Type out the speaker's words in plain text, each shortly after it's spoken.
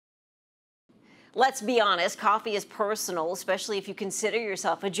Let's be honest, coffee is personal, especially if you consider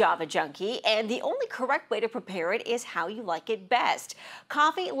yourself a Java junkie, and the only correct way to prepare it is how you like it best.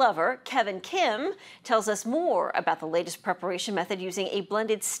 Coffee lover Kevin Kim tells us more about the latest preparation method using a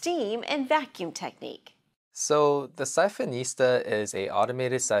blended steam and vacuum technique. So the Siphonista is a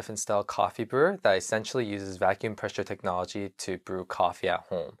automated siphon-style coffee brewer that essentially uses vacuum pressure technology to brew coffee at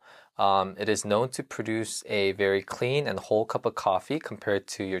home. It is known to produce a very clean and whole cup of coffee compared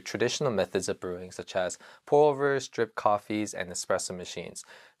to your traditional methods of brewing, such as pour-overs, drip coffees, and espresso machines.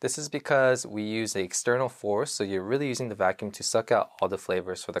 This is because we use the external force, so you're really using the vacuum to suck out all the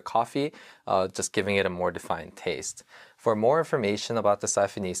flavors for the coffee, just giving it a more defined taste. For more information about the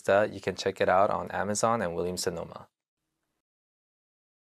Siphonista, you can check it out on Amazon and Williams-Sonoma.